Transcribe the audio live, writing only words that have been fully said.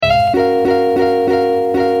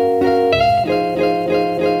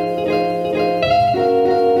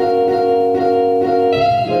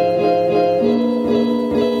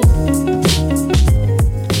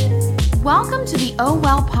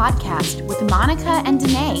Monica and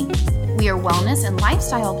Danae. We are wellness and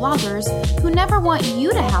lifestyle bloggers who never want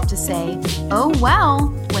you to have to say, oh well,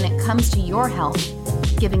 when it comes to your health,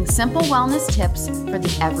 giving simple wellness tips for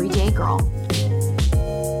the everyday girl.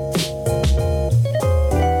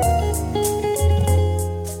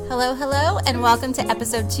 Hello, and welcome to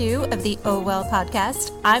episode 2 of the Oh Well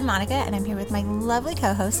podcast. I'm Monica, and I'm here with my lovely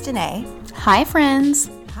co-host, Danae. Hi, friends.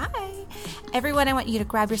 Hi. Everyone, I want you to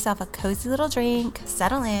grab yourself a cozy little drink,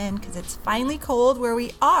 settle in, because it's finally cold where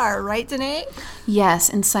we are, right, Danae? Yes,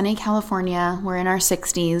 in sunny California, we're in our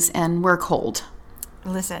 60s, and we're cold.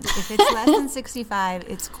 Listen, if it's less than 65,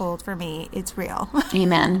 it's cold for me. It's real.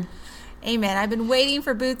 Amen. Amen. I've been waiting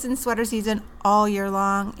for boots and sweater season all year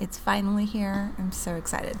long. It's finally here. I'm so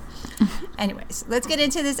excited. Anyways, let's get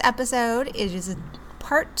into this episode. It is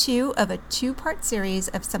part 2 of a 2-part series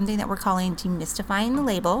of something that we're calling Demystifying the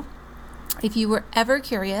Label. If you were ever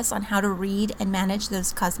curious on how to read and manage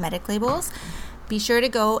those cosmetic labels, be sure to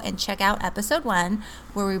go and check out episode 1,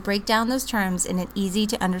 where we break down those terms in an easy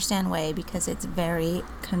to understand way because it's very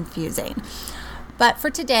confusing. But for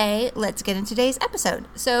today, let's get into today's episode.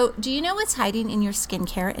 So, do you know what's hiding in your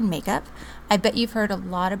skincare and makeup? I bet you've heard a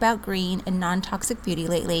lot about green and non-toxic beauty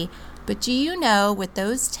lately, but do you know what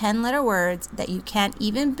those 10-letter words that you can't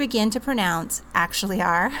even begin to pronounce actually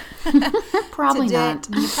are? Probably not.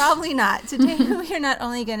 Probably not. Today, we are not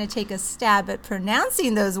only going to take a stab at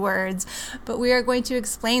pronouncing those words, but we are going to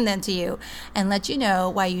explain them to you and let you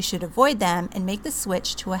know why you should avoid them and make the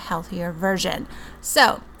switch to a healthier version.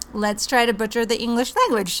 So, let's try to butcher the English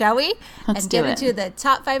language, shall we? Let's and do get it. into the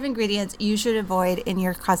top 5 ingredients you should avoid in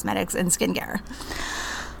your cosmetics and skincare.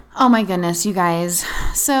 Oh my goodness, you guys.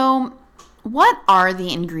 So, what are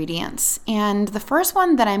the ingredients? And the first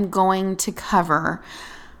one that I'm going to cover,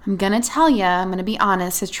 I'm going to tell you, I'm going to be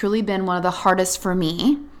honest, has truly been one of the hardest for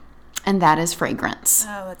me, and that is fragrance.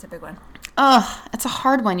 Oh, that's a big one. Ugh, it's a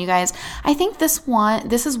hard one, you guys. I think this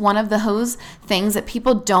is one of those things that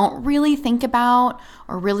people don't really think about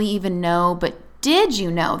or really even know, but did you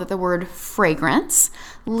know that the word fragrance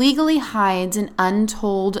legally hides an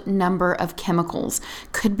untold number of chemicals?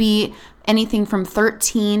 Could be anything from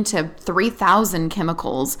 13 to 3,000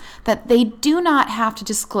 chemicals that they do not have to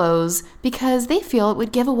disclose because they feel it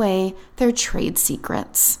would give away their trade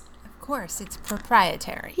secrets. Of course, it's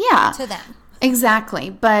proprietary to them. Exactly.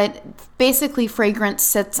 But basically, fragrance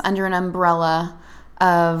sits under an umbrella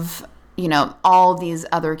of, all these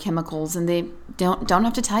other chemicals, and they don't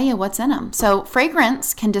have to tell you what's in them. So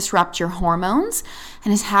fragrance can disrupt your hormones,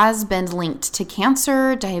 and it has been linked to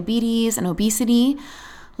cancer, diabetes, and obesity.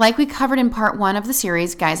 Like we covered in part 1 of the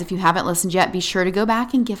series, guys, if you haven't listened yet, be sure to go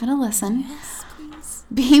back and give it a listen. Yes, please.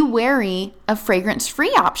 Be wary of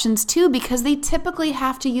fragrance-free options too, because they typically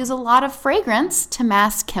have to use a lot of fragrance to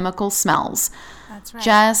mask chemical smells. That's right.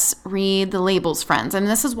 Just read the labels, friends. And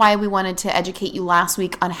this is why we wanted to educate you last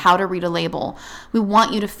week on how to read a label. We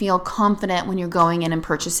want you to feel confident when you're going in and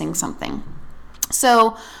purchasing something.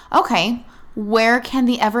 So, okay, where can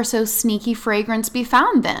the ever so sneaky fragrance be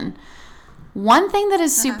found then? One thing that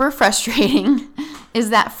is super frustrating is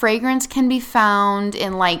that fragrance can be found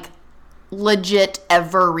in legit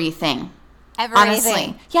everything.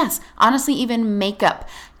 Honestly. Yes. Honestly, even makeup.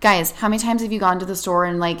 Guys, how many times have you gone to the store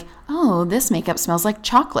and oh, this makeup smells like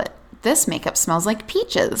chocolate. This makeup smells like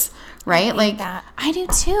peaches, right? I hate that. I do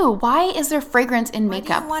too. Why is there fragrance in makeup?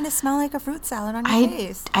 Why do you want to smell like a fruit salad on your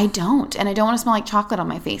face? I don't. And I don't want to smell like chocolate on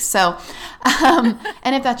my face. So, and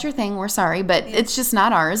if that's your thing, we're sorry, but it's just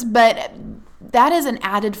not ours. But that is an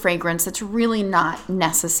added fragrance that's really not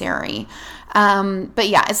necessary. But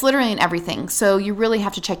yeah, it's literally in everything. So you really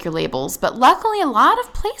have to check your labels. But luckily, a lot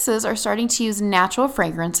of places are starting to use natural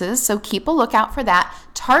fragrances. So keep a lookout for that.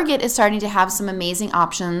 Target is starting to have some amazing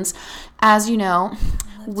options. As you know,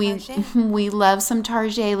 we love some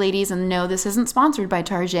Target, ladies. And no, this isn't sponsored by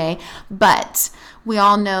Target. But we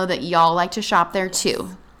all know that y'all like to shop there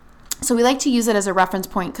too. So we like to use it as a reference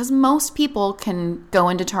point because most people can go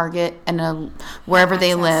into Target and wherever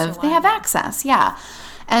they live, they have access. Yeah.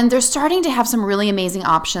 And they're starting to have some really amazing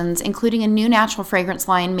options, including a new natural fragrance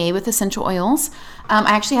line made with essential oils. I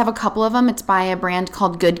actually have a couple of them. It's by a brand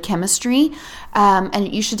called Good Chemistry,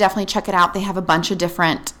 and you should definitely check it out. They have a bunch of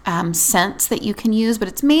different scents that you can use, but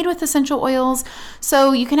it's made with essential oils,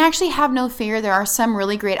 so you can actually have no fear. There are some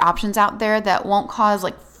really great options out there that won't cause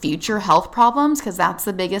future health problems, because that's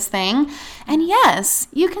the biggest thing. And yes,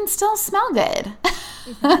 you can still smell good.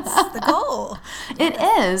 That's the goal. It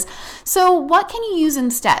is. So what can you use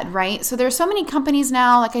instead, right? So there's so many companies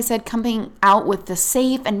now, like I said, coming out with the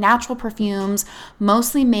safe and natural perfumes,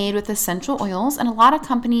 mostly made with essential oils. And a lot of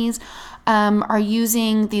companies are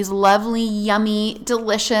using these lovely, yummy,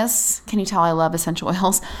 delicious, can you tell I love essential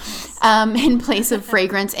oils, in place of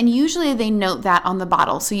fragrance. And usually they note that on the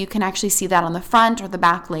bottle. So you can actually see that on the front or the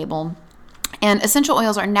back label. And essential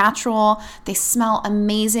oils are natural. They smell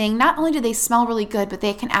amazing. Not only do they smell really good, but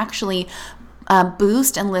they can actually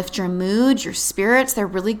boost and lift your mood, your spirits. They're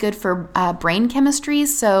really good for brain chemistry.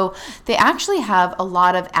 So they actually have a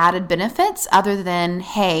lot of added benefits other than,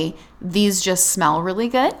 hey, these just smell really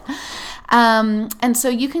good. And so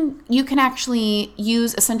you can actually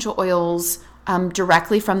use essential oils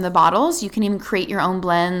directly from the bottles. You can even create your own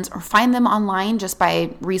blends or find them online just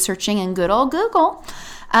by researching in good old Google.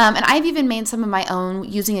 And I've even made some of my own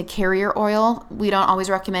using a carrier oil. We don't always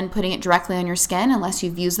recommend putting it directly on your skin unless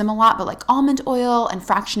you've used them a lot, but like almond oil and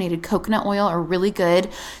fractionated coconut oil are really good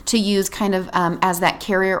to use kind of as that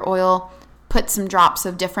carrier oil. Put some drops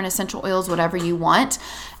of different essential oils, whatever you want,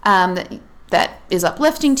 that is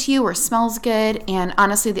uplifting to you or smells good. And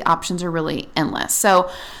honestly, the options are really endless. So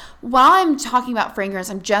while I'm talking about fragrance,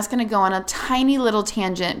 I'm just going to go on a tiny little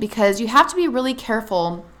tangent because you have to be really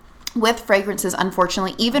careful with fragrances,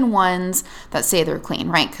 unfortunately, even ones that say they're clean,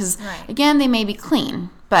 right? Because again, they may be clean.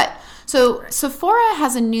 But so Sephora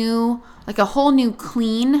has a whole new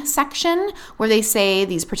clean section where they say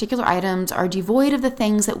these particular items are devoid of the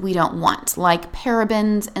things that we don't want, like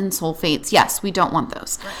parabens and sulfates. Yes, we don't want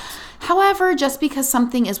those. Right. However, just because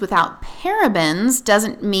something is without parabens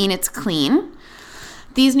doesn't mean it's clean.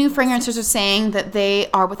 These new fragrances are saying that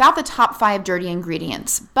they are without the top 5 dirty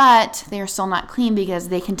ingredients, but they are still not clean because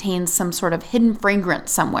they contain some sort of hidden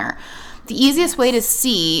fragrance somewhere. The easiest way to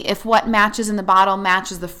see if what matches in the bottle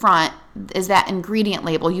matches the front is that ingredient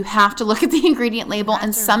label. You have to look at the ingredient label,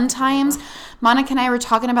 and sometimes, Monica and I were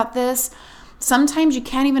talking about this, sometimes you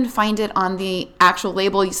can't even find it on the actual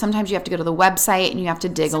label. Sometimes you have to go to the website and you have to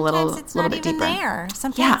dig a little bit deeper. Sometimes it's not even there.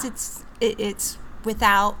 Sometimes it's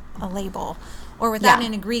without a label. Or without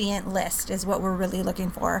an ingredient list is what we're really looking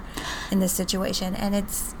for in this situation. And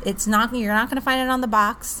you're not going to find it on the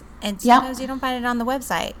box. And sometimes you don't find it on the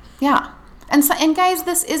website. Yeah. And guys,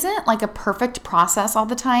 this isn't like a perfect process all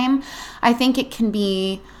the time. I think it can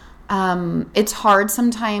be, it's hard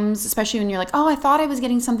sometimes, especially when you're like, oh, I thought I was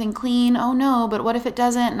getting something clean. Oh no, but what if it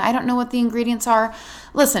doesn't? And I don't know what the ingredients are.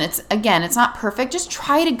 Listen, it's not perfect. Just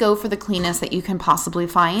try to go for the cleanest that you can possibly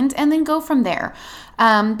find and then go from there.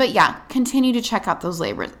 But yeah, continue to check out those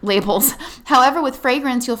labels. However, with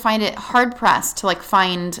fragrance, you'll find it hard pressed to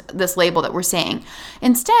find this label that we're saying.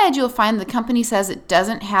 Instead, you'll find the company says it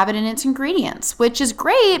doesn't have it in its ingredients, which is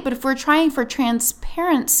great. But if we're trying for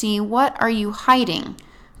transparency, what are you hiding?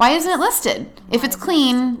 Why isn't it listed? If it's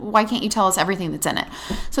clean, why can't you tell us everything that's in it?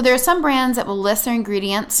 So there are some brands that will list their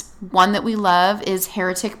ingredients. One that we love is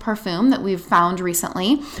Heretic Parfum that we've found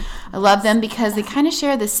recently. I love them because they kind of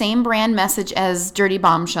share the same brand message as Dirty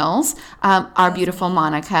Bombshells, our beautiful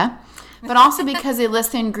Monica, but also because they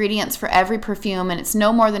list the ingredients for every perfume and it's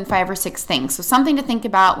no more than 5 or 6 things. So something to think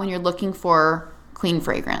about when you're looking for clean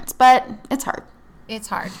fragrance, but it's hard. It's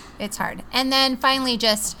hard. And then finally,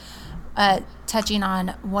 just touching on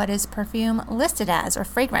what is perfume listed as or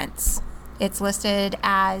fragrance. It's listed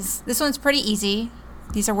as, this one's pretty easy.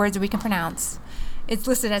 These are words that we can pronounce. It's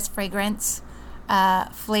listed as fragrance,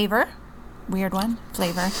 flavor, weird one,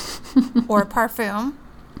 flavor, or parfum.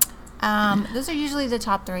 Those are usually the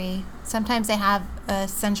top 3. Sometimes they have a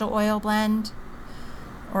essential oil blend,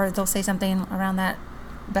 or they'll say something around that,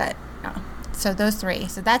 but no. So those 3.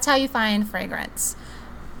 So that's how you find fragrance.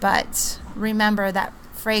 But remember that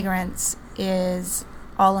fragrance is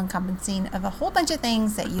all-encompassing of a whole bunch of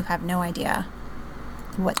things that you have no idea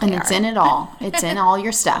what they are. And it's in it all. It's in all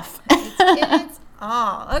your stuff. It's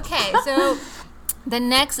all. Okay, so the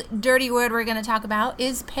next dirty word we're going to talk about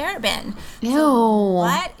is paraben. Ew. So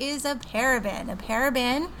what is a paraben? A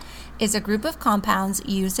paraben is a group of compounds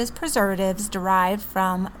used as preservatives derived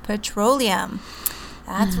from petroleum.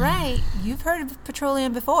 That's right. You've heard of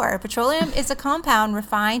petroleum before. Petroleum is a compound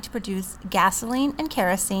refined to produce gasoline and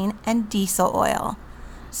kerosene and diesel oil.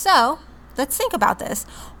 So, let's think about this.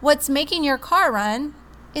 What's making your car run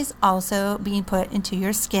is also being put into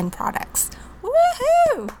your skin products.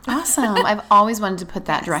 Woohoo! Awesome. I've always wanted to put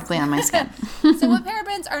that directly on my skin. So what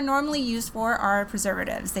parabens are normally used for are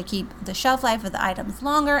preservatives. They keep the shelf life of the items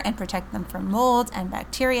longer and protect them from mold and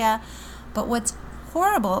bacteria. But what's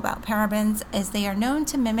horrible about parabens is they are known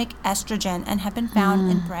to mimic estrogen and have been found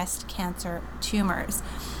in breast cancer tumors.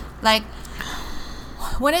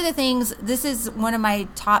 one of the things, this is one of my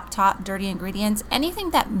top dirty ingredients.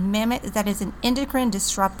 Anything that is an endocrine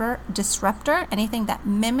disruptor, anything that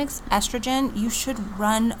mimics estrogen, you should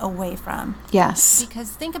run away from. Yes.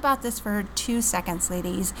 Because think about this for 2 seconds,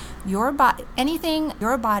 ladies. Your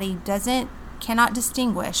body cannot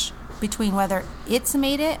distinguish between whether it's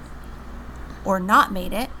made it or not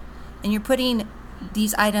made it, and you're putting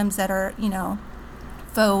these items that are,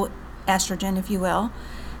 faux estrogen, if you will.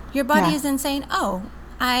 Your body is then saying, oh,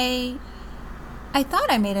 I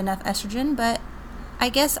thought I made enough estrogen, but I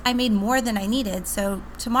guess I made more than I needed, so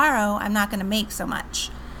tomorrow I'm not going to make so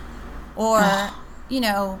much. Or, I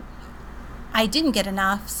didn't get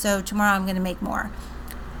enough, so tomorrow I'm going to make more.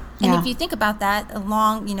 And if you think about that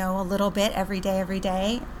along, a little bit every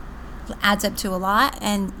day adds up to a lot,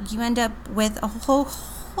 and you end up with a whole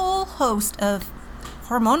host of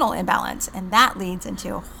hormonal imbalance, and that leads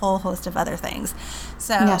into a whole host of other things.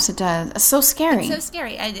 So yes, it does. It's so scary. It's so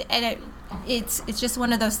scary, it's just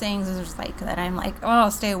one of those things that I'm like, oh,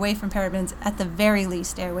 stay away from parabens. At the very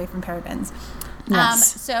least, stay away from parabens.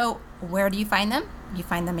 Yes. So where do you find them? You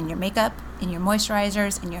find them in your makeup, in your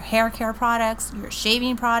moisturizers, in your hair care products, your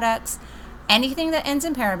shaving products. Anything that ends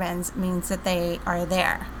in parabens means that they are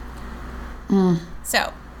there.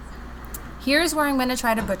 So here's where I'm going to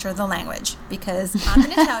try to butcher the language, because I'm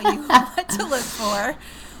going to tell you what to look for.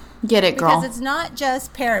 Get it, girl. Because it's not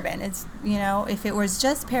just paraben. It's, if it was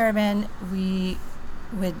just paraben, we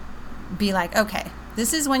would be like, okay,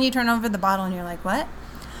 this is when you turn over the bottle and you're like, what?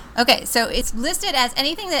 Okay, so it's listed as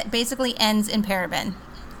anything that basically ends in paraben.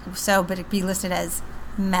 So, but it'd be listed as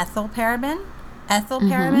methylparaben,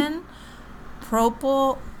 ethylparaben,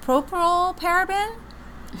 propylparaben,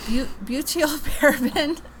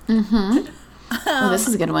 butylparaben. This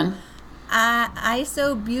is a good one.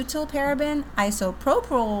 Isobutylparaben,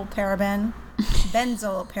 isopropylparaben,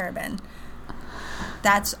 benzylparaben.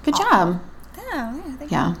 That's good job.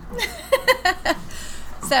 Yeah.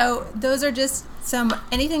 So those are just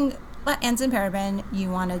anything that ends in paraben.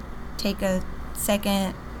 You want to take a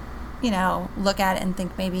second, look at it and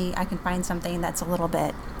think maybe I can find something that's a little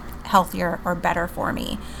bit healthier or better for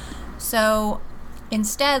me. So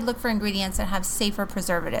instead, look for ingredients that have safer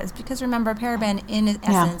preservatives, because remember, paraben in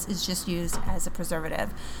essence is just used as a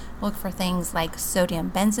preservative. Look for things like sodium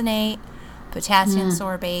benzoate, potassium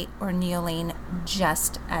sorbate, or neoline,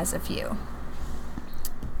 just as a few.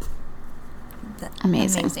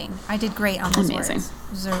 Amazing. I did great on those words.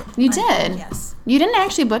 You did. Yes. You didn't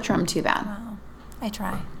actually butcher them too bad. Wow. I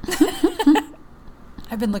try.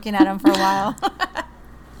 I've been looking at them for a while.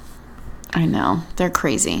 I know. They're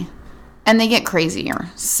crazy. And they get crazier.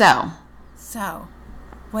 So,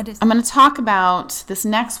 what is? I'm going to talk about this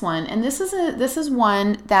next one, and this is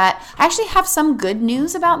one that I actually have some good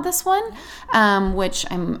news about this one, which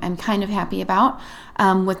I'm kind of happy about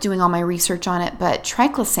with doing all my research on it. But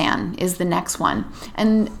triclosan is the next one,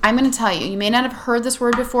 and I'm going to tell you, you may not have heard this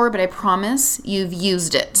word before, but I promise you've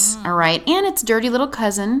used it. All right, and its dirty little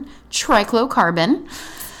cousin, triclocarban.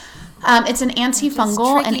 It's an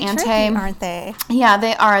antifungal and aren't they? Yeah,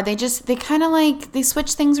 they are. They kind of they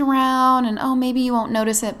switch things around, and maybe you won't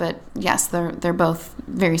notice it, but yes, they're both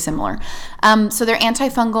very similar. So they're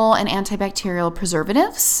antifungal and antibacterial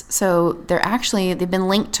preservatives. So they've been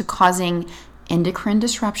linked to causing endocrine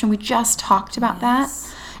disruption. We just talked about that.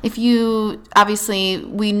 If you, obviously,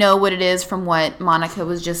 we know what it is from what Monica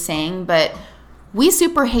was just saying, but we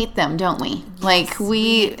super hate them, don't we? Yes,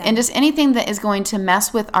 and just anything that is going to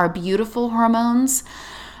mess with our beautiful hormones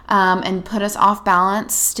and put us off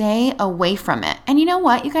balance, stay away from it. And you know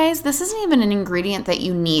what, you guys? This isn't even an ingredient that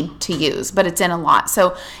you need to use, but it's in a lot.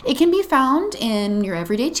 So it can be found in your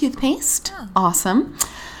everyday toothpaste. Oh. Awesome.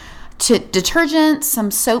 Detergents, some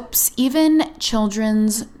soaps, even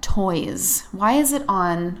children's toys. Why is it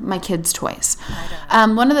on my kids' toys?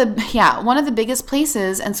 One of the biggest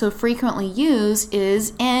places and so frequently used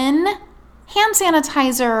is in hand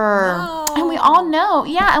sanitizer. No. And we all know,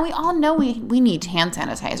 we need hand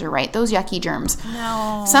sanitizer, right? Those yucky germs.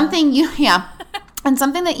 No. And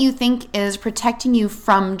something that you think is protecting you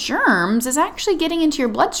from germs is actually getting into your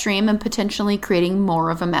bloodstream and potentially creating more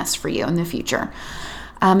of a mess for you in the future.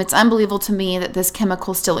 It's unbelievable to me that this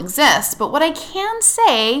chemical still exists. But what I can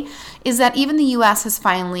say is that even the U.S. has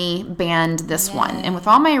finally banned this one. And with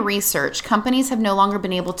all my research, companies have no longer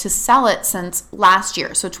been able to sell it since last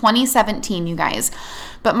year. So 2017, you guys.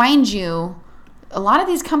 But mind you, a lot of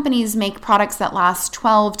these companies make products that last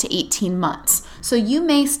 12 to 18 months. So you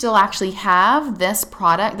may still actually have this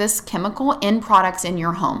chemical in products in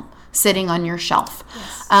your home, sitting on your shelf.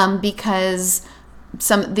 Yes. Because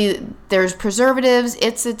there's preservatives.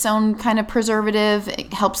 It's its own kind of preservative.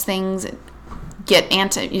 It helps things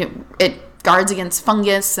it guards against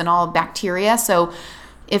fungus and all bacteria. So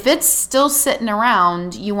if it's still sitting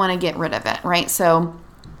around, you want to get rid of it, right? So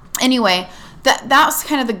anyway, that's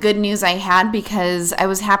kind of the good news I had, because I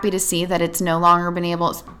was happy to see that it's no longer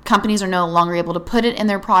companies are no longer able to put it in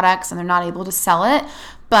their products and they're not able to sell it.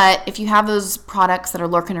 But if you have those products that are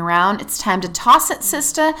lurking around, it's time to toss it,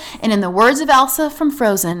 Sista. And in the words of Elsa from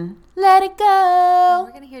Frozen, let it go.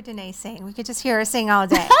 We're going to hear Danae sing. We could just hear her sing all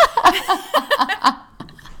day.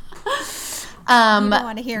 You don't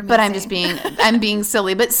want to hear me but sing. I'm being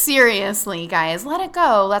silly. But seriously, guys, let it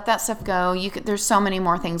go. Let that stuff go. There's so many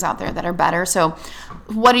more things out there that are better. So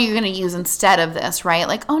what are you going to use instead of this, right?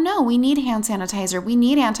 Like, oh no, we need hand sanitizer. We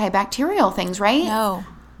need antibacterial things, right? No.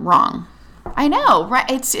 Wrong. I know, right?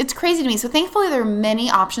 It's crazy to me. So thankfully there are many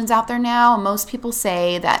options out there now. Most people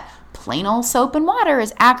say that plain old soap and water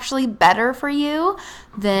is actually better for you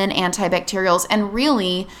than antibacterials. And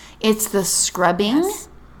really, it's the scrubbing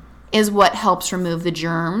is what helps remove the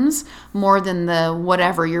germs more than the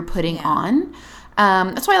whatever you're putting on.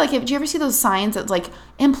 That's why, like, did you ever see those signs that's like,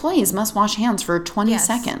 employees must wash hands for 20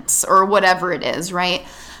 seconds or whatever it is, right?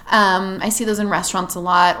 I see those in restaurants a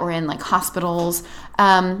lot, or in like hospitals.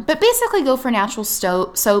 But basically go for natural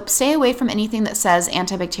soap. Stay away from anything that says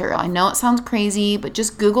antibacterial. I know it sounds crazy, but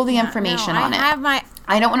just Google the information on it.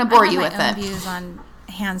 I don't want to bore you with I have it. my own views on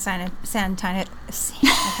hand sanitizer. I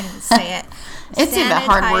can't even say it. It's even a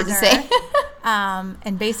hard word to say.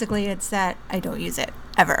 And basically it's that I don't use it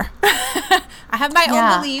ever. I have my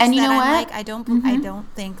own beliefs, and you know what? Like, I don't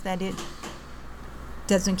think that it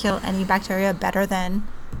doesn't kill any bacteria better than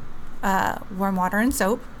warm water and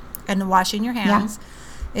soap and washing your hands.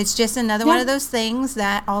 It's just another one of those things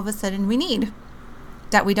that all of a sudden we need,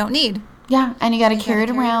 that we don't need. Yeah, and you got to carry it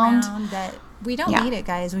around. That we don't need it,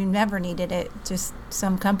 guys. We never needed it. Just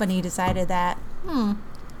some company decided that,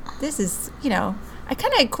 this is, I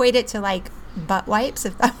kind of equate it to like butt wipes,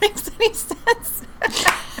 if that makes any sense.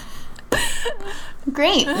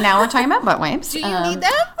 Great. Now we're talking about butt wipes. Do you need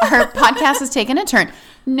them? Our podcast has taken a turn.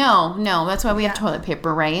 No. That's why we have toilet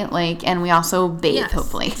paper, right? Like, and we also bathe,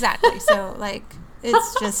 hopefully. Exactly. So, like,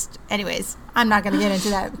 it's just, anyways, I'm not going to get into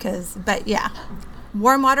that but yeah,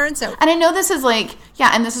 warm water and soap. And I know this is like,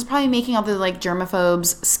 and this is probably making all the like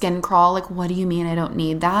germaphobes skin crawl. Like, what do you mean I don't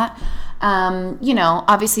need that?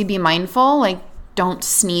 Obviously be mindful. Like, don't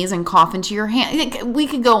sneeze and cough into your hand. We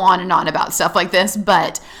could go on and on about stuff like this,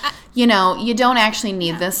 but you don't actually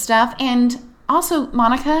need this stuff. And also,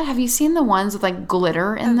 Monica, have you seen the ones with like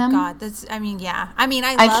glitter in them? God, I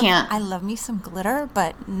love me some glitter,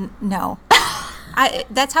 but no.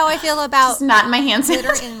 That's how I feel about it's not in my hand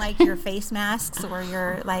glitter in like your face masks or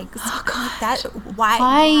your like that.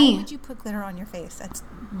 Why would you put glitter on your face? That's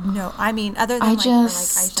no. I mean, other than for like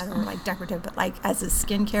eyeshadow or like decorative, but like as a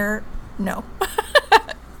skincare, no.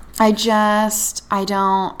 I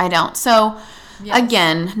don't. So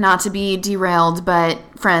again, not to be derailed, but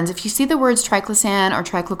friends, if you see the words triclosan or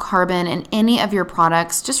triclocarbon in any of your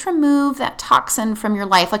products, just remove that toxin from your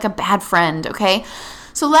life like a bad friend, okay?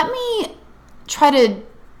 So let me try to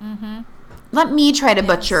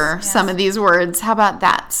butcher some of these words. How about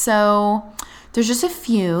that? So there's just a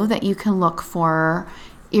few that you can look for.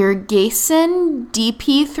 Irrigation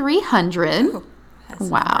DP300. Ooh,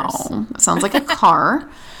 wow. That sounds like a car.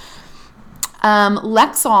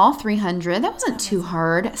 Lexol 300. That wasn't too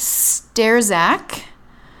hard. Sterzak.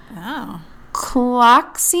 Oh.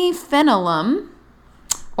 Cloxyphenolum.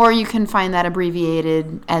 Or you can find that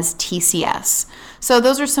abbreviated as TCS. So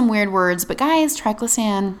those are some weird words. But guys,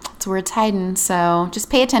 triclosan, it's where it's hiding. So just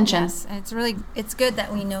pay attention. Yes, and it's good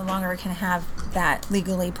that we no longer can have that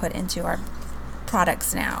legally put into our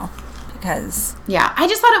products now. Because I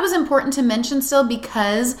just thought it was important to mention still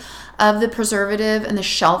because of the preservative and the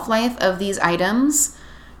shelf life of these items,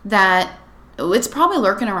 that it's probably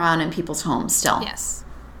lurking around in people's homes still. Yes.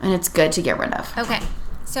 And it's good to get rid of. Okay.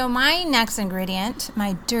 So my next ingredient,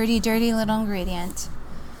 my dirty, dirty little ingredient,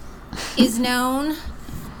 is known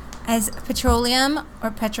as petroleum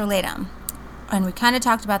or petrolatum. And we kind of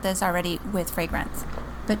talked about this already with fragrance.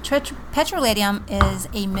 But petrolatum is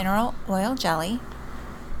a mineral oil jelly.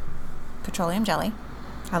 Petroleum jelly.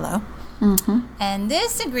 Hello. Mm-hmm. And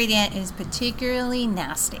this ingredient is particularly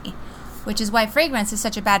nasty, which is why fragrance is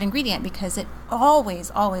such a bad ingredient, because it always,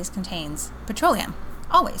 always contains petroleum.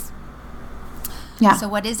 Always. Yeah. So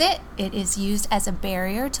what is it? It is used as a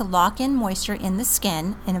barrier to lock in moisture in the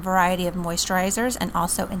skin in a variety of moisturizers and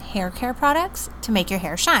also in hair care products to make your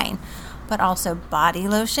hair shine. But also body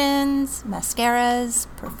lotions, mascaras,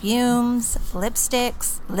 perfumes,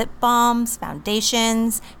 lipsticks, lip balms,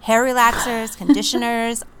 foundations, hair relaxers,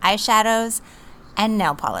 conditioners, eyeshadows, and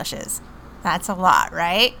nail polishes. That's a lot,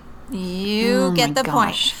 right? You get the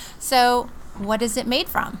point. So what is it made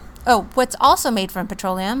from? Oh, what's also made from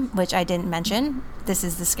petroleum, which I didn't mention, this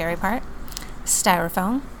is the scary part,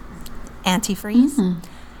 styrofoam, antifreeze,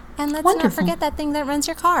 and let's not forget that thing that runs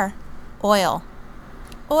your car, oil.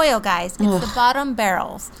 Oil, guys. It's the bottom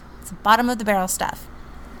barrels. It's the bottom of the barrel stuff.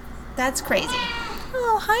 That's crazy.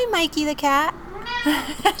 Oh, hi, Mikey the cat.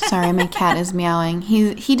 Sorry, my cat is meowing.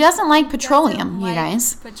 He doesn't like petroleum, you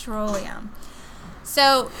guys. Petroleum.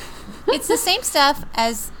 So it's the same stuff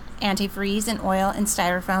as antifreeze and oil and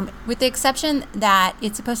styrofoam, with the exception that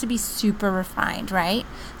it's supposed to be super refined, right?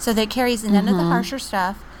 So that it carries none of the harsher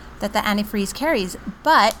stuff that the antifreeze carries.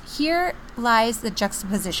 But here lies the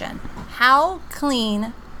juxtaposition. How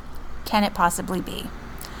clean can it possibly be?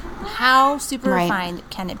 How super refined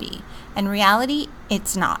can it be? In reality,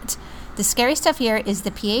 it's not. The scary stuff here is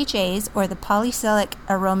the PHAs, or the polycyclic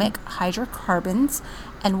aromatic hydrocarbons,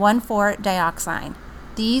 and 1,4-dioxane.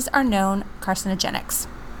 These are known carcinogenics.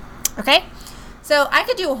 Okay? So I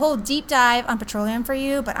could do a whole deep dive on petroleum for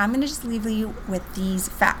you, but I'm going to just leave you with these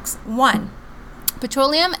facts. 1,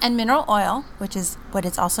 petroleum and mineral oil, which is what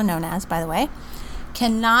it's also known as, by the way,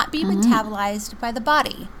 cannot be metabolized by the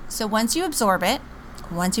body. So once you absorb it,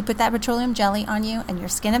 once you put that petroleum jelly on you and your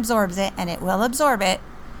skin absorbs it, and it will absorb it,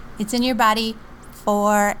 it's in your body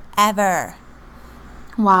forever.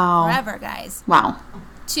 Wow. Forever, guys. Wow.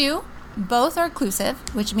 2, both are occlusive,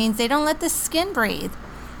 which means they don't let the skin breathe.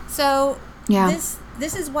 So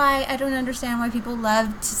this is why I don't understand why people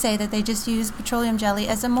love to say that they just use petroleum jelly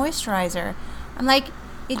as a moisturizer. I'm like,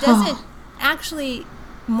 it doesn't actually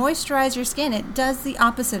moisturize your skin. It does the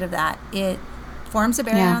opposite of that. It forms a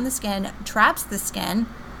barrier on the skin, traps the skin,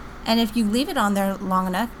 and if you leave it on there long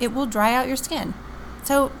enough, it will dry out your skin.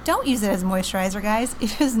 So don't use it as a moisturizer, guys.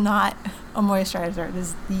 It is not a moisturizer. It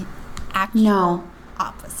is the actual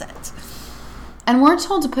opposite. And we're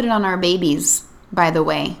told to put it on our babies, by the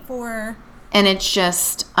way. And it's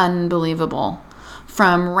just unbelievable.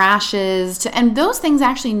 From rashes to, and those things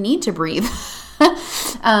actually need to breathe. They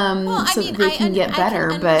can get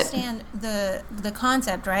better. I can understand the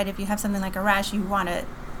concept, right? If you have something like a rash, you want to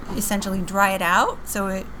essentially dry it out so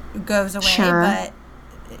it goes away. Sure.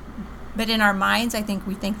 But in our minds, I think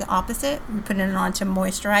we think the opposite. We put it on to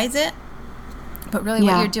moisturize it. But really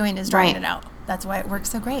what you're doing is drying it out. That's why it works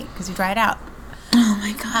so great, because you dry it out. Oh,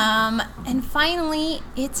 my God. And finally,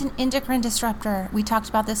 it's an endocrine disruptor. We talked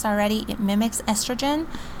about this already. It mimics estrogen.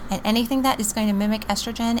 And anything that is going to mimic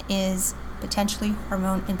estrogen is potentially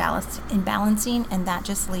hormone imbalancing. And that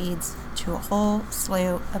just leads to a whole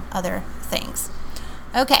slew of other things.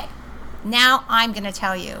 Okay. Now I'm going to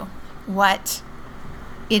tell you what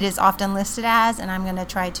it is often listed as, and I'm going to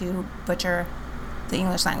try to butcher the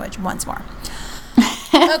English language once more.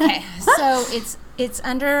 Okay, so it's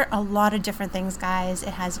under a lot of different things, guys.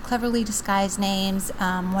 It has cleverly disguised names.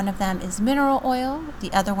 One of them is mineral oil.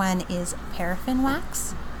 The other one is paraffin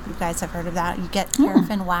wax. You guys have heard of that. You get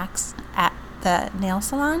paraffin wax at the nail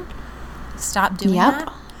salon. Stop doing that.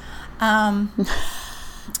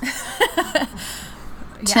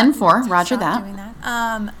 10-4, roger that. Doing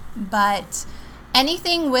that. But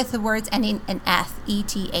anything with the words ending in eth,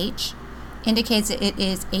 E-T-H, indicates that it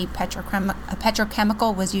is a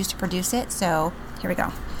petrochemical was used to produce it. So here we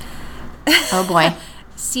go. Oh boy.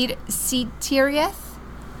 Ceterieth,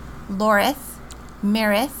 laureth,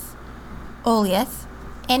 merith, oleith,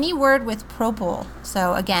 any word with propyl.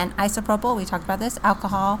 So again, isopropyl, we talked about this,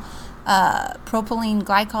 alcohol, propylene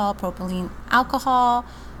glycol, propylene alcohol,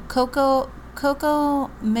 cocoa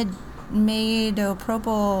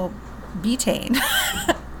midopropyl butane.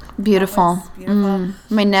 Beautiful.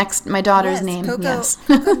 My daughter's name. Cocoa Yes.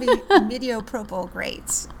 midopropyl,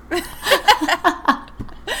 great.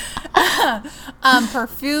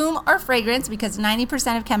 Perfume or fragrance, because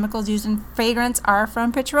 90% of chemicals used in fragrance are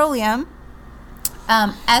from petroleum.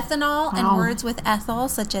 Ethanol and words with ethyl,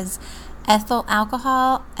 such as ethyl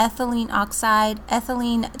alcohol, ethylene oxide,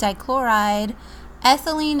 ethylene dichloride,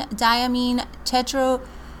 ethylene diamine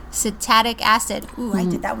tetracetatic acid. Ooh, I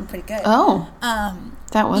did that one pretty good. Oh,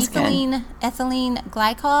 that was ethylene, good. Ethylene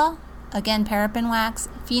glycol, again, paraffin wax,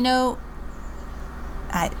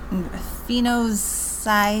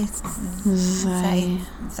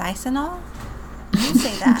 phenoxyethanol. You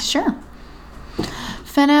say that. Sure.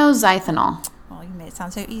 Phenoxyethanol. Well, you made it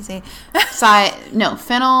sound so easy.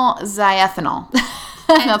 Phenylxyethanol.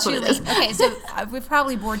 That's what it is. Okay, so we've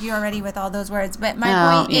probably bored you already with all those words, but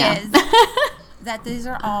my point is that these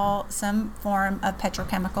are all some form of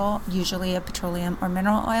petrochemical, usually a petroleum or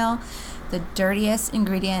mineral oil, the dirtiest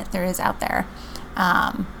ingredient there is out there.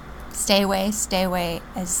 Stay away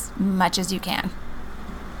as much as you can.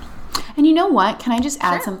 And you know what? Can I just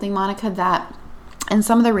add Sure. something, Monica, that, and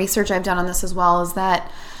some of the research I've done on this as well, is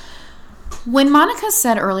that when Monica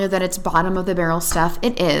said earlier that it's bottom of the barrel stuff,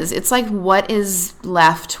 it is. It's like what is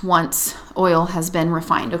left once oil has been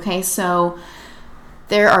refined, okay? So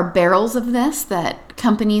there are barrels of this that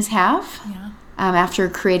companies have after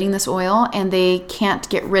creating this oil, and they can't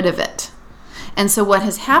get rid of it. And so what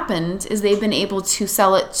has happened is they've been able to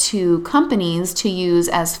sell it to companies to use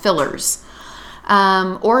as fillers,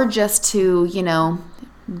 or just to,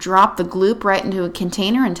 drop the gloop right into a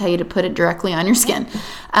container and tell you to put it directly on your skin.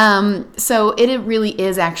 So it really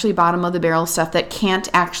is actually bottom of the barrel stuff that can't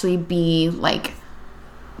actually be like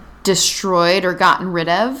destroyed or gotten rid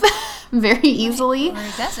of very easily. Or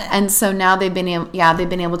it doesn't. And so now they've been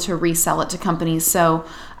able to resell it to companies. So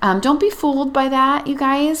don't be fooled by that, you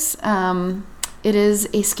guys. It is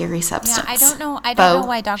a scary substance. Yeah, I don't know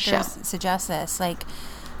why doctors suggest this. Like,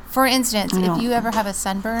 for instance, if you ever have a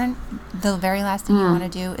sunburn, the very last thing you want to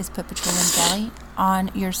do is put petroleum jelly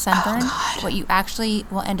on your sunburn. What you actually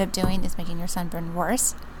will end up doing is making your sunburn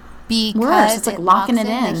worse. Because it's like locking it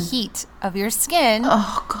in the heat of your skin,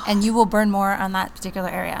 and you will burn more on that particular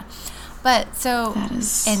area. But so,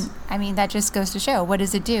 that just goes to show, what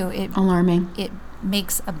does it do? Alarming. It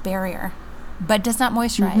makes a barrier, but does not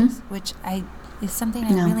moisturize, which is something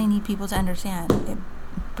I really need people to understand. It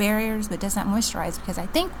barriers, but does not moisturize, because I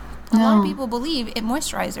think a lot of people believe it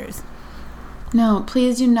moisturizes. No,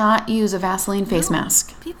 please do not use a Vaseline face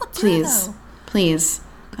mask. People do, Please.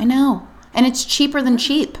 I know. And it's cheaper than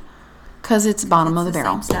cheap, because it's bottom of the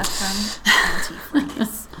barrel. Same stuff from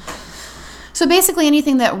antifreeze. So basically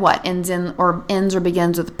anything that ends or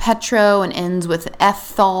begins with petro and ends with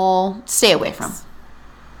ethyl, stay away from.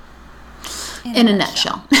 In a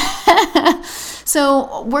nutshell.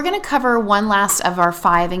 So we're going to cover one last of our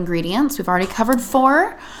 5 ingredients. We've already covered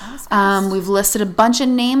 4. We've listed a bunch of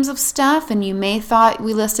names of stuff, and you may thought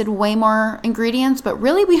we listed way more ingredients, but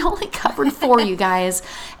really we only covered 4, you guys.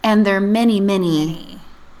 And there are many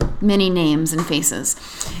names and faces.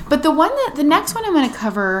 But the next one I'm going to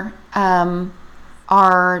cover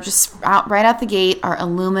are just right out the gate are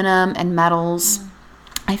aluminum and metals.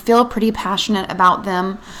 I feel pretty passionate about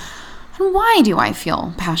them. And why do I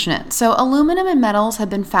feel passionate? So aluminum and metals have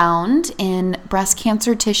been found in breast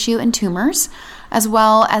cancer tissue and tumors, as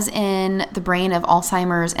well as in the brain of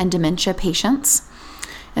Alzheimer's and dementia patients.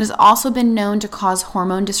 It has also been known to cause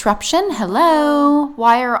hormone disruption. Hello.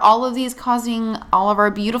 Why are all of these causing all of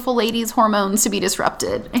our beautiful ladies' hormones to be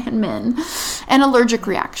disrupted, and men? And allergic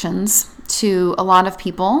reactions to a lot of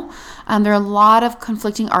people. There are a lot of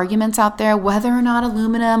conflicting arguments out there whether or not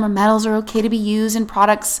aluminum or metals are okay to be used in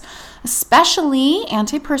products, especially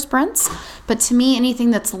antiperspirants. But to me,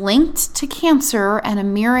 anything that's linked to cancer and a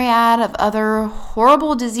myriad of other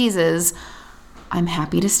horrible diseases, I'm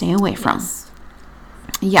happy to stay away from. Yes.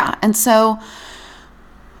 Yeah, and so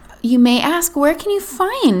you may ask, where can you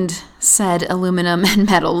find said aluminum and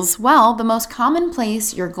metals? Well, the most common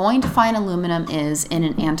place you're going to find aluminum is in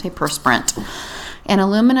an antiperspirant. And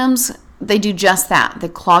aluminums, they do just that. They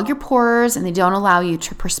clog your pores and they don't allow you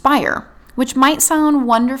to perspire, which might sound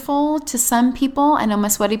wonderful to some people. I know my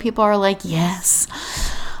sweaty people are like, yes.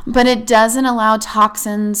 But it doesn't allow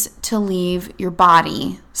toxins to leave your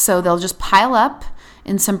body. So they'll just pile up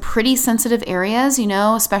in some pretty sensitive areas,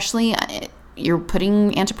 especially you're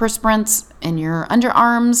putting antiperspirants in your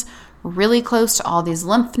underarms, really close to all these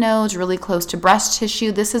lymph nodes, really close to breast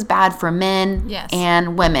tissue. This is bad for men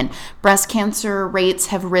and women. Breast cancer rates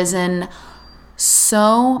have risen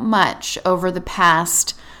so much over the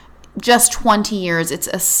past just 20 years. It's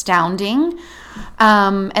astounding.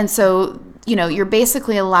 And so, you're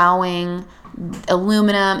basically allowing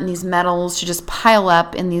aluminum and these metals to just pile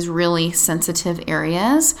up in these really sensitive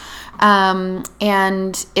areas.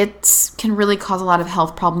 And it can really cause a lot of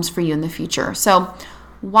health problems for you in the future. So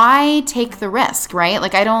why take the risk, right?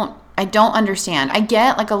 Like, I don't understand. I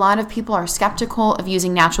get like a lot of people are skeptical of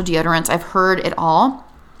using natural deodorants. I've heard it all.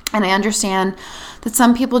 And I understand that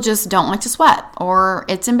some people just don't like to sweat or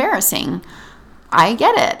it's embarrassing. I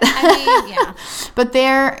get it. Yeah. But Go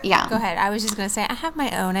ahead. I was just going to say, I have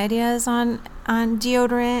my own ideas on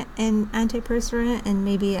deodorant and antiperspirant, and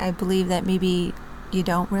maybe I believe that maybe you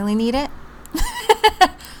don't really need it.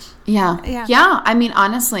 Yeah. I mean,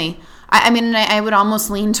 honestly, I would almost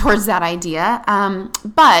lean towards that idea.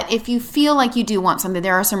 But if you feel like you do want something,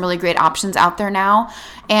 there are some really great options out there now.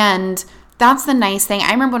 And that's the nice thing.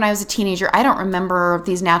 I remember when I was a teenager, I don't remember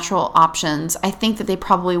these natural options. I think that they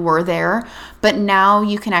probably were there, but now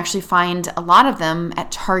you can actually find a lot of them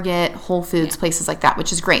at Target, Whole Foods, places like that,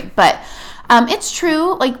 which is great. But it's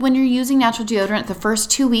true, like when you're using natural deodorant, the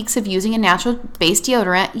first 2 weeks of using a natural-based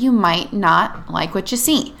deodorant, you might not like what you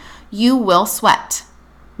see. You will sweat,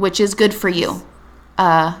 which is good for you.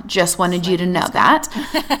 Just wanted you to know that.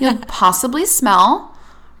 You'll possibly smell,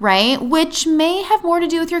 right? Which may have more to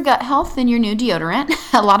do with your gut health than your new deodorant.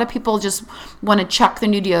 A lot of people just want to chuck the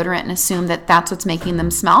new deodorant and assume that that's what's making them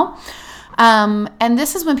smell. And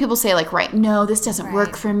this is when people say like, right, no, this doesn't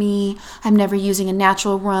work for me. I'm never using a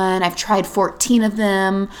natural one. I've tried 14 of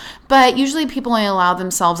them. But usually people only allow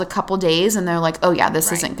themselves a couple days and they're like, oh yeah,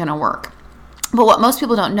 this isn't going to work. But what most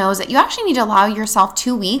people don't know is that you actually need to allow yourself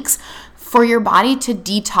 2 weeks for your body to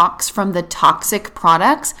detox from the toxic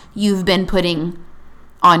products you've been putting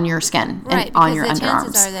on your skin and on your underarms. Right, because the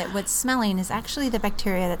chances are that what's smelling is actually the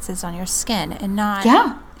bacteria that sits on your skin and not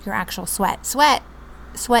your actual sweat. Sweat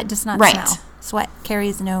does not smell. Sweat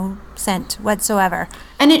carries no scent whatsoever.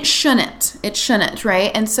 And it shouldn't. It shouldn't,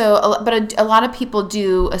 right? And so, but a lot of people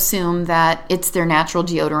do assume that it's their natural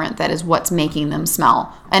deodorant that is what's making them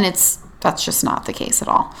smell. And that's just not the case at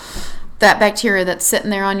all. That bacteria that's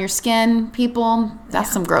sitting there on your skin, people,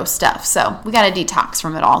 that's some gross stuff. So we got to detox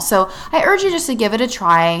from it all. So I urge you just to give it a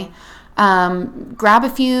try. Grab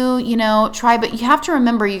a few, try, but you have to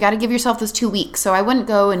remember you got to give yourself those 2 weeks. So I wouldn't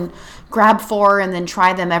go and grab 4 and then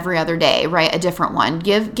try them every other day, right? A different one.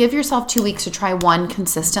 Give yourself 2 weeks to try one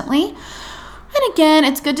consistently. And again,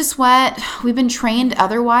 it's good to sweat. We've been trained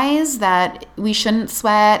otherwise that we shouldn't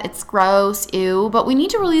sweat. It's gross, ew, but we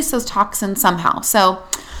need to release those toxins somehow. So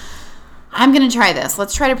I'm going to try this.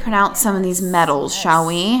 Let's try to pronounce some of these metals, shall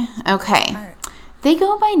we? Okay. They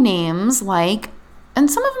go by names like, and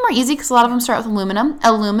some of them are easy because a lot of them start with aluminum.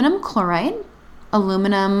 Aluminum chloride,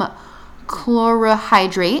 aluminum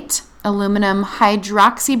chlorohydrate, aluminum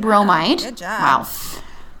hydroxybromide. Good job. Wow.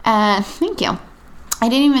 Thank you. I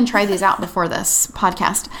didn't even try these out before this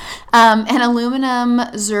podcast. And aluminum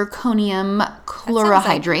zirconium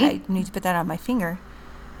chlorohydrate. Like I need to put that on my finger.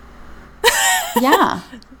 Yeah.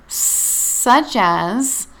 Such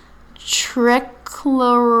as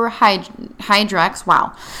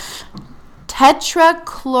trichlorohydrex,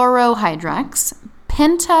 tetrachlorohydrex,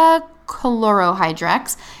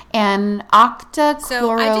 pentachlorohydrex, and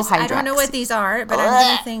octachlorohydrex. So I don't know what these are, but I'm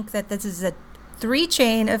going to think that this is a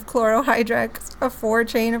 3-chain of chlorohydrex, a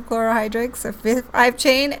 4-chain of chlorohydrex, a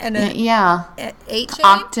 5-chain, and a 8-chain?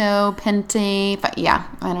 Octo, pente, I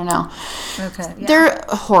don't know. Okay. Yeah. They're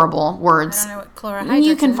horrible words. I don't know what chlorohydrex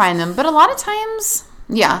You can find them, but a lot of times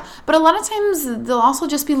they'll also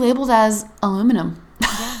just be labeled as aluminum,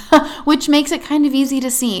 which makes it kind of easy to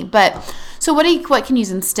see. But so what can you use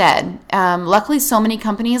instead? Luckily, so many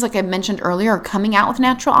companies, like I mentioned earlier, are coming out with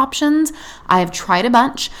natural options. I have tried a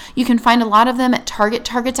bunch. You can find a lot of them at Target.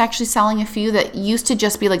 Target's actually selling a few that used to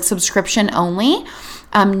just be like subscription only,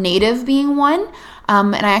 Native being one.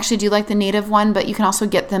 And I actually do like the Native one, but you can also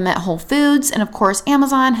get them at Whole Foods. And of course,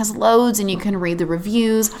 Amazon has loads and you can read the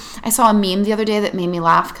reviews. I saw a meme the other day that made me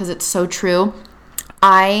laugh because it's so true.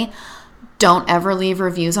 I don't ever leave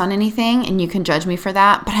reviews on anything, and you can judge me for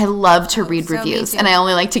that, but I love to read reviews, and I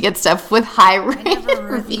only like to get stuff with high rated reviews. I never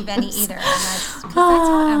receive any either.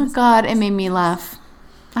 Oh, God, it made me laugh.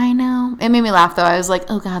 I know. It made me laugh, though. I was like,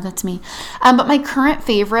 oh, God, that's me. But my current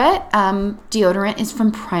favorite deodorant is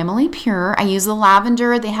from Primally Pure. I use the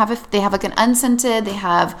lavender. They have like an unscented. They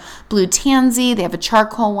have blue tansy. They have a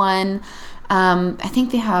charcoal one. I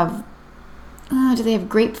think they have... do they have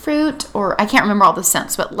grapefruit? Or I can't remember all the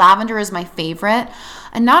scents, but lavender is my favorite.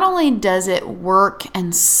 And not only does it work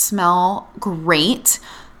and smell great,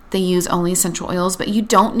 they use only essential oils, but you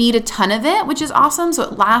don't need a ton of it, which is awesome. So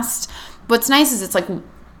it lasts. What's nice is it's like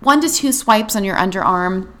 1 to 2 swipes on your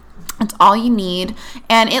underarm. That's all you need.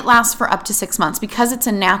 And it lasts for up to 6 months. Because it's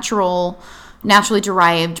a naturally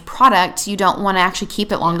derived product, you don't want to actually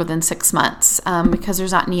keep it longer than 6 months because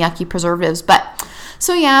there's not any yucky preservatives. But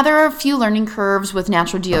so yeah, there are a few learning curves with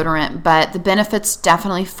natural deodorant, but the benefits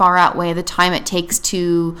definitely far outweigh the time it takes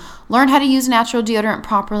to learn how to use natural deodorant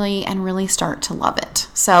properly and really start to love it.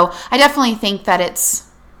 So I definitely think that it's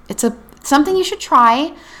something you should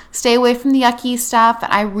try. Stay away from the yucky stuff,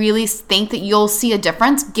 and I really think that you'll see a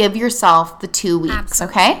difference. Give yourself the 2 weeks,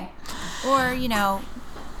 Absolutely. Okay? Or,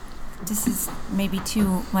 this is maybe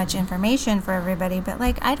too much information for everybody, but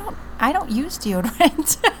like I don't use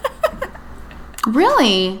deodorant.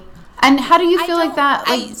 Really? And how do you feel like that?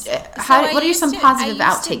 What are some positive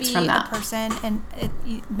outtakes from that? I used to be a person, and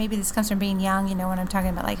maybe this comes from being young, when I'm talking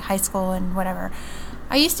about like high school and whatever.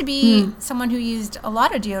 I used to be someone who used a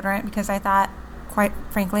lot of deodorant because I thought, quite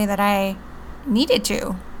frankly, that I needed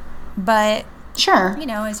to. But, Sure. you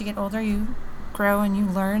know, as you get older, you grow and you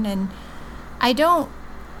learn. And I don't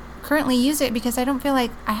currently use it because I don't feel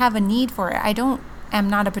like I have a need for it. I'm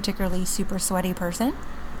not a particularly super sweaty person.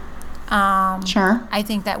 Sure. I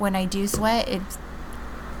think that when I do sweat,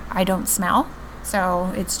 I don't smell.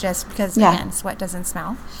 So it's just because, again, sweat doesn't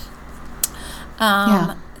smell.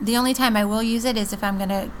 The only time I will use it is if I'm going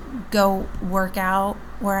to go work out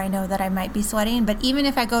where I know that I might be sweating. But even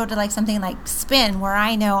if I go to like something like spin where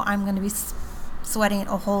I know I'm going to be sweating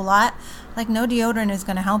a whole lot, like no deodorant is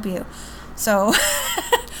going to help you. So,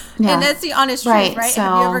 and that's the honest truth, right? So,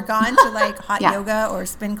 have you ever gone to like hot yoga or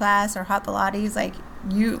spin class or hot Pilates? Like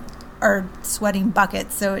you are sweating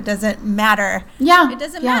buckets, so it doesn't matter. Yeah. It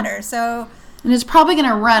doesn't matter. So... And it's probably going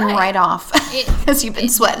to run right off because you've been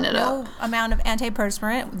sweating it up. No amount of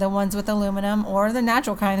antiperspirant, the ones with aluminum or the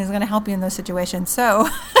natural kind, is going to help you in those situations. So,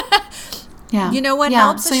 you know what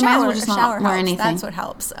helps? So you might as well just not wear anything. That's what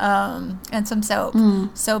helps. And some soap.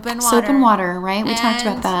 Soap and water. Soap and water, right? We talked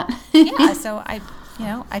about that. So I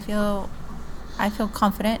feel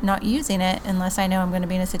confident not using it unless I know I'm going to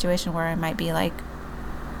be in a situation where I might be like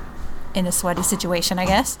in a sweaty situation, I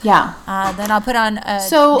guess. Yeah. Then I'll put on a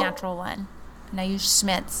natural one. And I use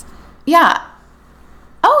Schmidt's. Yeah.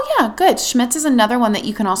 Oh, yeah, good. Schmidt's is another one that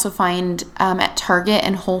you can also find at Target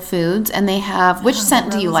and Whole Foods. And they have... Which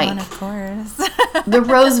scent do you like? One, of course. The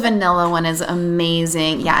rose vanilla one is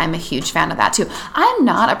amazing. Yeah, I'm a huge fan of that, too. I'm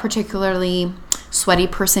not a particularly sweaty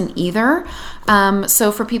person either.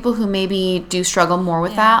 So for people who maybe do struggle more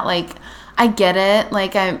with that, like... I get it.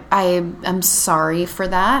 Like I'm sorry for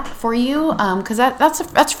that for you, because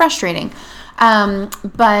that's frustrating.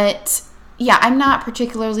 But yeah, I'm not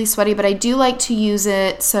particularly sweaty, but I do like to use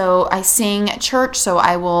it. So I sing at church, so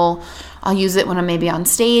I'll use it when I'm maybe on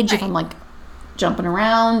stage if I'm like jumping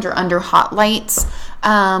around or under hot lights.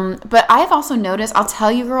 But I've also noticed, I'll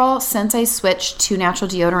tell you, girl, since I switched to natural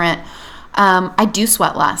deodorant, I do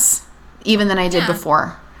sweat less even than I did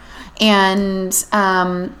before, and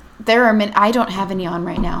there are I don't have any on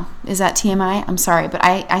right now. Is that TMI? I'm sorry, but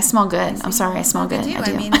I smell good. I'm sorry, I smell good. I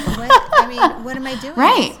do. What am I doing?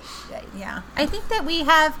 Right. Yeah. I think that we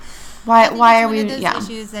have... Why are we...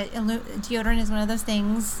 issues that deodorant is one of those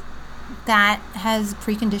things that has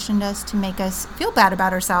preconditioned us to make us feel bad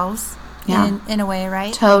about ourselves in a way,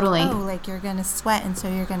 right? Totally. Like, like you're going to sweat and so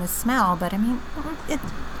you're going to smell. But I mean,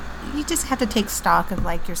 you just have to take stock of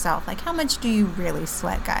like yourself. Like, how much do you really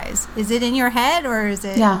sweat, guys? Is it in your head or is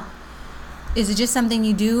it... Yeah. Is it just something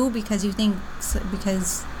you do because you think...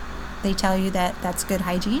 Because they tell you that that's good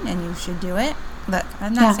hygiene and you should do it? Look,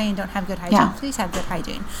 I'm not saying don't have good hygiene. Yeah. Please have good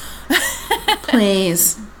hygiene.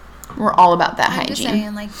 Please. We're all about that hygiene. I'm just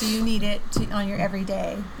saying, like, do you need it on your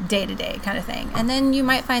everyday, day-to-day kind of thing? And then you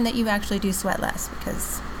might find that you actually do sweat less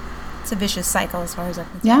because it's a vicious cycle as far as I'm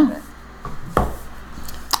concerned. Yeah.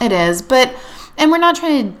 It is. And we're not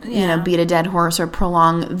trying to, beat a dead horse or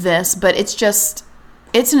prolong this, but it's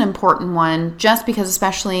an important one just because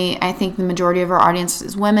especially I think the majority of our audience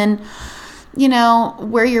is women.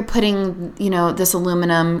 Where you're putting, this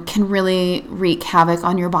aluminum can really wreak havoc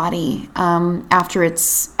on your body after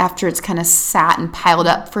it's kind of sat and piled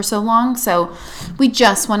up for so long. So we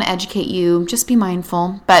just want to educate you. Just be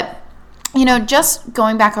mindful. But, just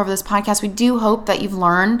going back over this podcast, we do hope that you've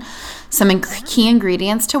learned some key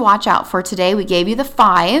ingredients to watch out for today. We gave you the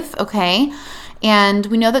 5, okay? And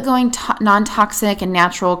we know that going non-toxic and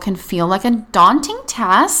natural can feel like a daunting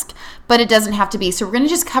task, but it doesn't have to be. So we're going to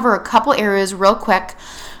just cover a couple areas real quick.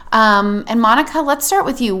 And Monica, let's start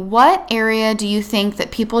with you. What area do you think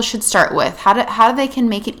that people should start with? How do they can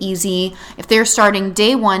make it easy? If they're starting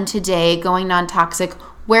day 1 today, going non-toxic,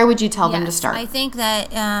 where would you tell them to start? I think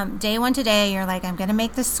that day 1 today, you're like, I'm going to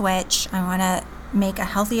make the switch. I want to make a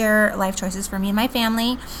healthier life choices for me and my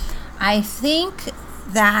family. I think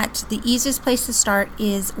that the easiest place to start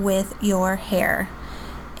is with your hair.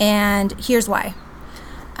 And here's why.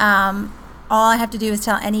 All I have to do is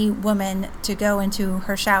tell any woman to go into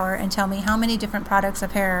her shower and tell me how many different products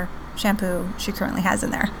of hair shampoo she currently has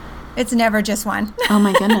in there. It's never just one. Oh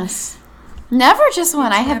my goodness. Never just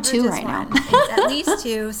one. I have 2 right now. It's at least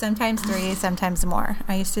 2, sometimes 3, sometimes more.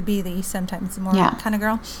 I used to be the sometimes more kind of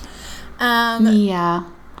girl. Yeah.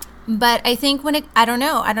 But I think I don't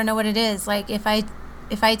know what it is. Like if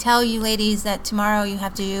I tell you ladies that tomorrow you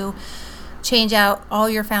have to change out all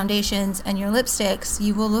your foundations and your lipsticks,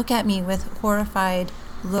 you will look at me with horrified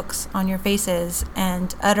looks on your faces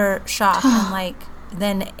and utter shock and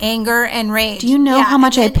then anger and rage. Do you know how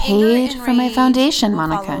much I paid for my foundation,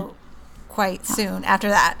 Monica? quite soon after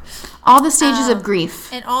that. All the stages of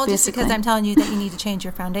grief. And all just basically. because I'm telling you that you need to change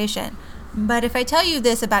your foundation. But if I tell you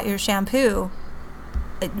this about your shampoo,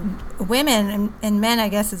 women and men, I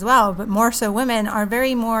guess, as well, but more so women, are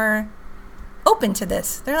very more open to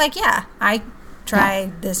this. They're like, yeah, I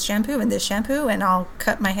try this shampoo and I'll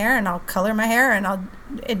cut my hair and I'll color my hair and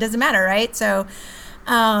it doesn't matter, right? So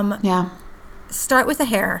start with the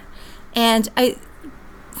hair. And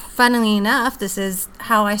funnily enough, this is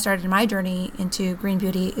how I started my journey into green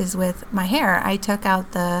beauty, is with my hair. I took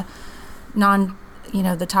out the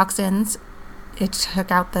the toxins. It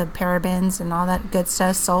took out the parabens and all that good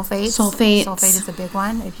stuff. Sulfate is a big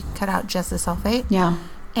one, if you cut out just the sulfate. Yeah.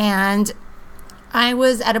 And I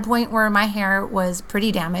was at a point where my hair was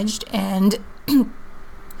pretty damaged, and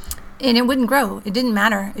it wouldn't grow. It didn't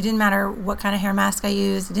matter. It didn't matter what kind of hair mask I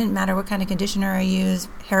used. It didn't matter what kind of conditioner I used,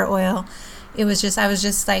 hair oil. It was just, I was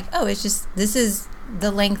just like, oh, it's just, this is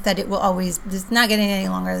the length that it will always, it's not getting any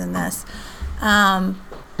longer than this. And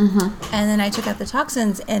then I took out the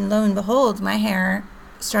toxins, and lo and behold, my hair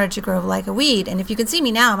started to grow like a weed. And if you can see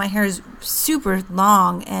me now, my hair is super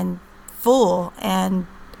long and full, and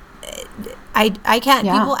I can't.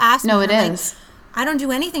 Yeah. People ask me, no, it is. I don't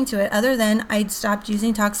do anything to it other than I stopped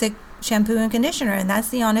using toxic shampoo and conditioner, and that's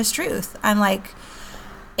the honest truth. I'm like,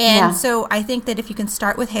 so I think that if you can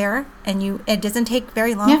start with hair, and it doesn't take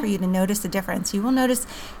very long for you to notice the difference. You will notice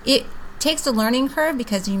it takes a learning curve,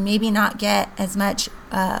 because you maybe not get as much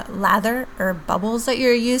lather or bubbles that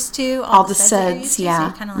you're used to. All the suds, So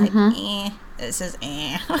you're kind of like, this is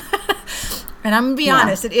And I'm going to be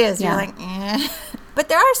honest, it is. You're like, But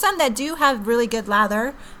there are some that do have really good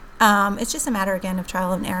lather. It's just a matter, again, of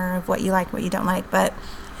trial and error of what you like, what you don't like. But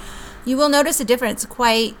you will notice a difference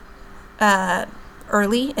quite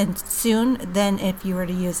early and soon than if you were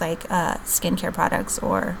to use like skincare products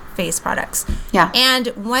or face products. Yeah.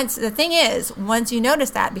 And once you notice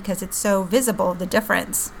that, because it's so visible, the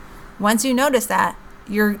difference, once you notice that,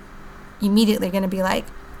 you're immediately going to be like,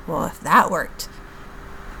 well, if that worked,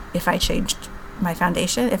 if I changed my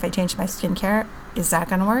foundation, if I changed my skincare, is that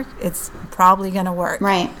going to work? It's probably going to work.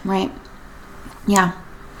 Right. Yeah.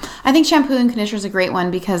 I think shampoo and conditioner is a great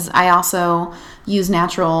one, because I also use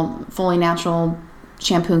fully natural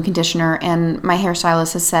shampoo and conditioner, and my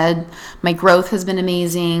hairstylist has said my growth has been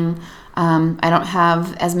amazing. I don't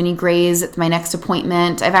have as many grays at my next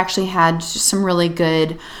appointment. I've actually had just some really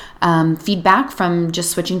good feedback from just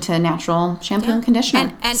switching to natural shampoo and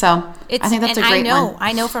conditioner. And so I think that's a great one.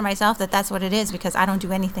 I know for myself that that's what it is, because I don't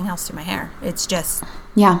do anything else to my hair. It's just...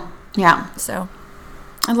 Yeah. So...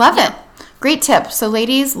 I love it. Great tip. So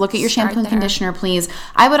ladies, look at your shampoo and conditioner, please.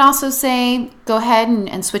 I would also say go ahead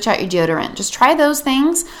and switch out your deodorant. Just try those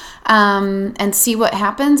things and see what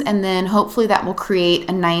happens. And then hopefully that will create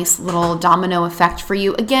a nice little domino effect for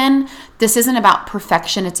you. Again, this isn't about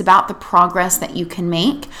perfection. It's about the progress that you can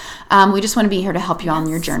make. We just want to be here to help you on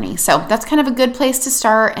your journey. So that's kind of a good place to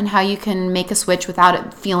start, and how you can make a switch without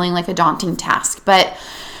it feeling like a daunting task. But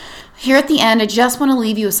here at the end, I just want to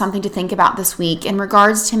leave you with something to think about this week in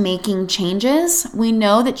regards to making changes. We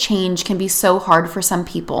know that change can be so hard for some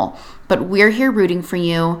people, but we're here rooting for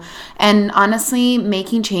you. And honestly,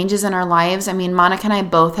 making changes in our lives, I mean, Monica and I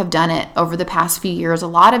both have done it over the past few years. A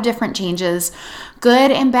lot of different changes, good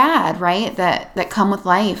and bad, right, that come with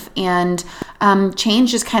life. And change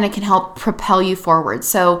just kind of can help propel you forward.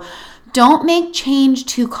 So don't make change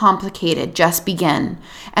too complicated. Just begin.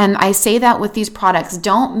 And I say that with these products.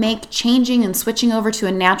 Don't make changing and switching over to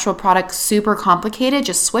a natural product super complicated.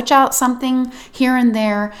 Just switch out something here and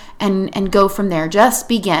there and go from there. Just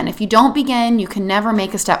begin. If you don't begin, you can never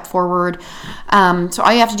make a step forward. So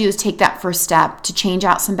all you have to do is take that first step to change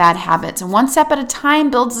out some bad habits. And one step at a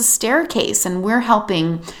time builds a staircase, and we're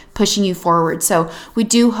helping, pushing you forward. So we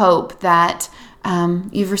do hope that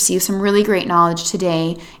you've received some really great knowledge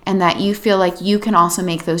today, and that you feel like you can also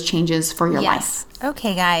make those changes for your life.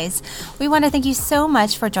 Okay, guys, we want to thank you so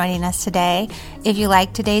much for joining us today. If you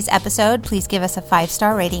liked today's episode, please give us a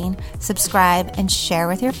 5-star rating, subscribe, and share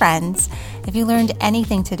with your friends. If you learned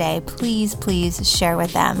anything today, please share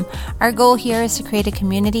with them. Our goal here is to create a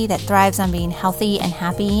community that thrives on being healthy and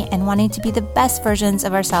happy and wanting to be the best versions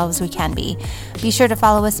of ourselves we can be. Be sure to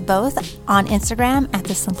follow us both on Instagram at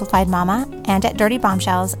The Simplified Mama and at Dirty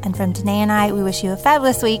Bombshells. And from Danae and I, we wish you a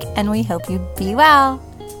fabulous week, and we hope you be well.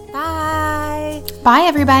 Bye. Bye,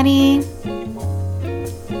 everybody.